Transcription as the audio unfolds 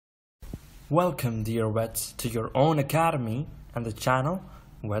Welcome, dear vets, to your own academy and the channel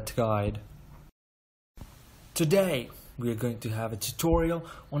Vet Guide. Today we are going to have a tutorial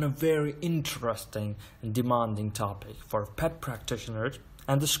on a very interesting and demanding topic for pet practitioners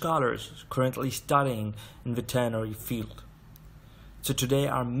and the scholars currently studying in veterinary field. So today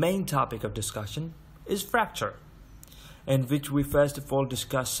our main topic of discussion is fracture, in which we first of all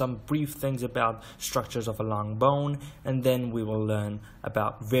discuss some brief things about structures of a long bone, and then we will learn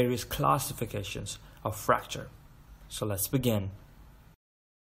about various classifications of fracture. So let's begin.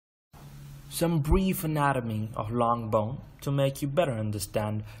 Some brief anatomy of long bone to make you better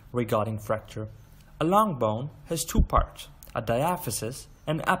understand regarding fracture. A long bone has two parts, a diaphysis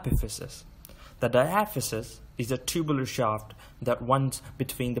and epiphysis. The diaphysis is a tubular shaft that runs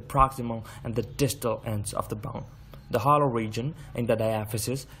between the proximal and the distal ends of the bone. The hollow region in the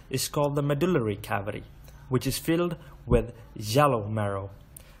diaphysis is called the medullary cavity, which is filled with yellow marrow.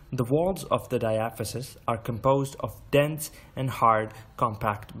 The walls of the diaphysis are composed of dense and hard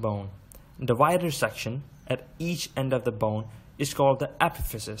compact bone. The wider section at each end of the bone is called the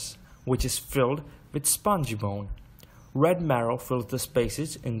epiphysis, which is filled with spongy bone. Red marrow fills the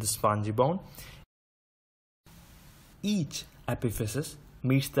spaces in the spongy bone. Each epiphysis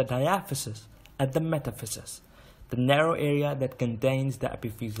meets the diaphysis at the metaphysis, the narrow area that contains the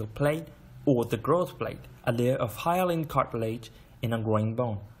epiphyseal plate or the growth plate, a layer of hyaline cartilage in a growing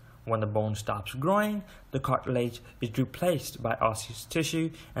bone. When the bone stops growing, the cartilage is replaced by osseous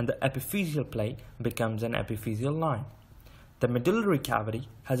tissue and the epiphyseal plate becomes an epiphyseal line. The medullary cavity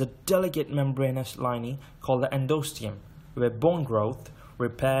has a delicate membranous lining called the endosteum, where bone growth,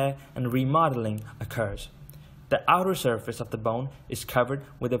 repair, and remodeling occurs. The outer surface of the bone is covered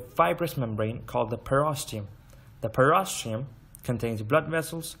with a fibrous membrane called the perosteum. The perosteum contains blood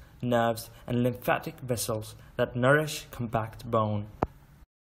vessels, nerves, and lymphatic vessels that nourish compact bone.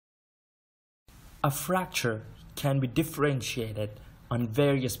 A fracture can be differentiated on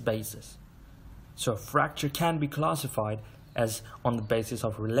various bases. So a fracture can be classified as on the basis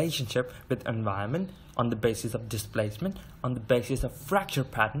of relationship with environment, on the basis of displacement, on the basis of fracture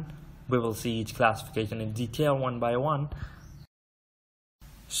pattern. We will see each classification in detail one by one.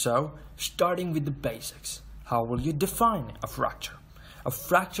 So, starting with the basics. How will you define a fracture? A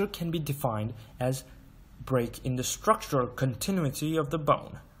fracture can be defined as break in the structural continuity of the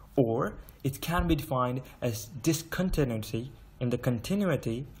bone, or it can be defined as discontinuity in the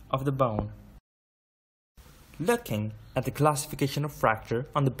continuity of the bone. Looking at the classification of fracture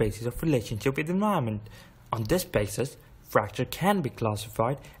on the basis of relationship with environment. On this basis, fracture can be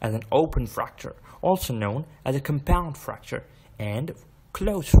classified as an open fracture, also known as a compound fracture, and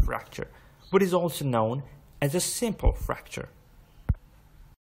closed fracture, what is also known as a simple fracture.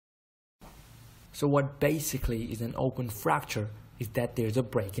 So what basically is an open fracture is that there's a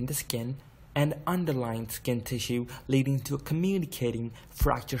break in the skin and underlying skin tissue leading to a communicating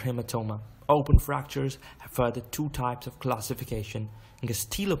fracture hematoma. Open fractures have further two types of classification,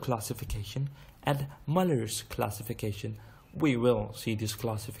 Gustilo classification and Muller's classification. We will see these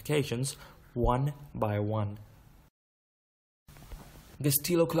classifications one by one.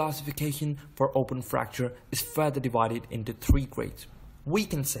 Gustilo classification for open fracture is further divided into three grades. We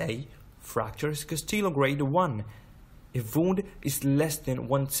can say fracture is Gustilo grade 1 if wound is less than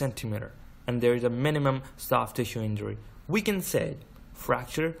 1 centimeter and there is a minimum soft tissue injury. We can say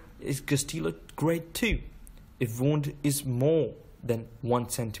fracture is Gustilo grade 2 if wound is more than 1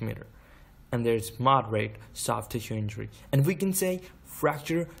 centimeter and there is moderate soft tissue injury. And we can say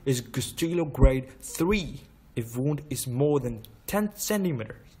fracture is Gustilo grade 3 if wound is more than 10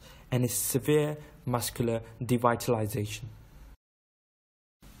 centimeters and is severe muscular devitalization.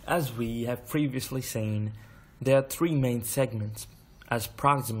 As we have previously seen, there are three main segments as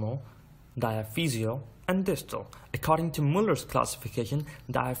proximal, diaphyseal, and distal. According to Muller's classification,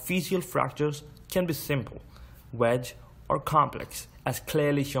 diaphyseal fractures can be simple, wedge, or complex, as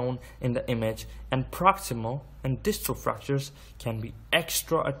clearly shown in the image, and proximal and distal fractures can be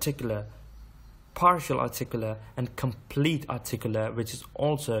extra-articular, partial articular, and complete articular, which is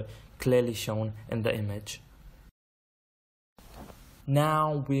also clearly shown in the image.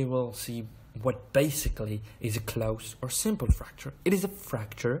 Now we will see what basically is a closed or simple fracture. It is a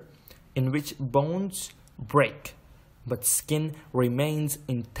fracture in which bones break but skin remains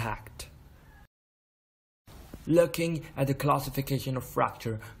intact. Looking at the classification of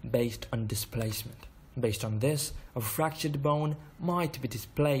fracture based on displacement. Based on this, a fractured bone might be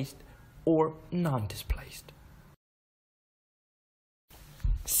displaced or non-displaced.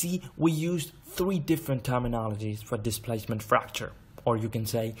 See, we used three different terminologies for displacement fracture. Or you can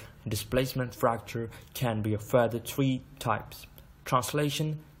say displacement fracture can be of further three types: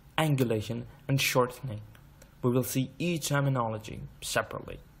 translation, angulation, and shortening. We will see each terminology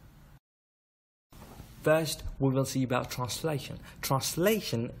separately. First, we will see about translation.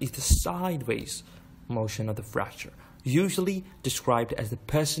 Translation is the sideways motion of the fracture, usually described as the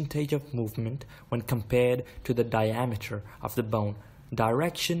percentage of movement when compared to the diameter of the bone.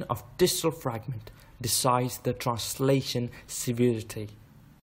 Direction of distal fragment decides the translation severity.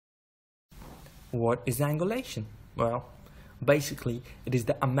 What is angulation? Well, basically it is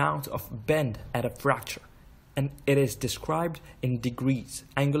the amount of bend at a fracture, and it is described in degrees.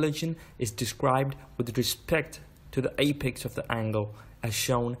 Angulation is described with respect to the apex of the angle as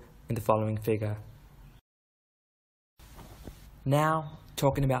shown in the following figure. Now,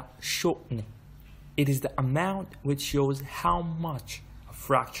 talking about shortening. It is the amount which shows how much a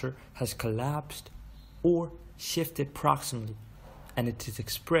fracture has collapsed or shifted proximally, and it is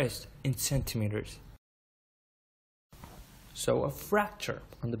expressed in centimeters. So a fracture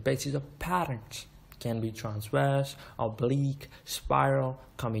on the basis of patterns can be transverse, oblique, spiral,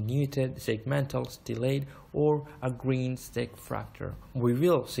 comminuted, segmental, stellate, or a green stick fracture. We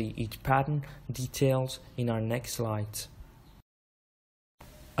will see each pattern details in our next slides.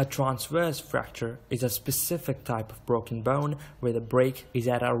 A transverse fracture is a specific type of broken bone where the break is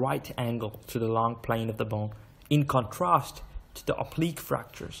at a right angle to the long plane of the bone, in contrast to the oblique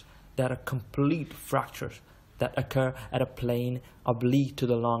fractures that are complete fractures that occur at a plane oblique to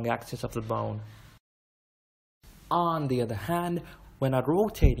the long axis of the bone. On the other hand, when a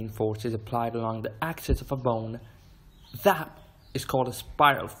rotating force is applied along the axis of a bone, that is called a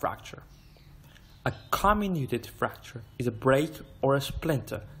spiral fracture. A comminuted fracture is a break or a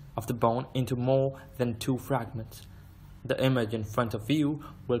splinter of the bone into more than two fragments. The image in front of you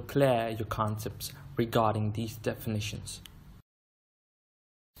will clear your concepts regarding these definitions.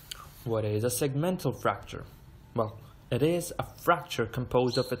 What is a segmental fracture? Well, it is a fracture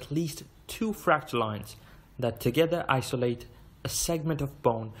composed of at least two fracture lines that together isolate a segment of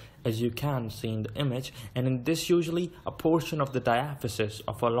bone, as you can see in the image, and in this usually a portion of the diaphysis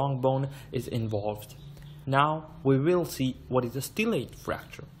of a long bone is involved. Now we will see what is a stellate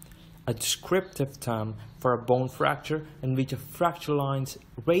fracture, a descriptive term for a bone fracture in which fracture lines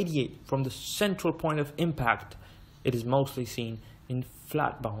radiate from the central point of impact. It is mostly seen in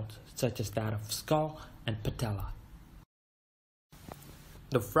flat bones such as that of skull and patella.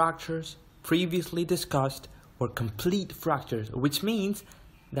 The fractures previously discussed were complete fractures, which means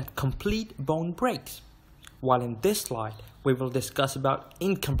that complete bone breaks, while in this slide we will discuss about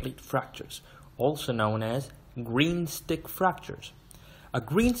incomplete fractures, also known as green stick fractures. A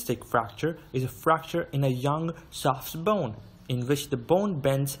green stick fracture is a fracture in a young soft bone in which the bone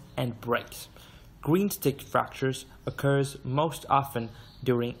bends and breaks. Green stick fractures occurs most often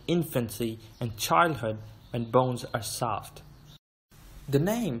during infancy and childhood when bones are soft. The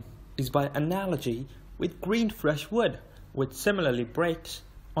name is by analogy with green fresh wood, which similarly breaks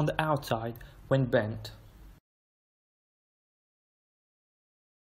on the outside when bent.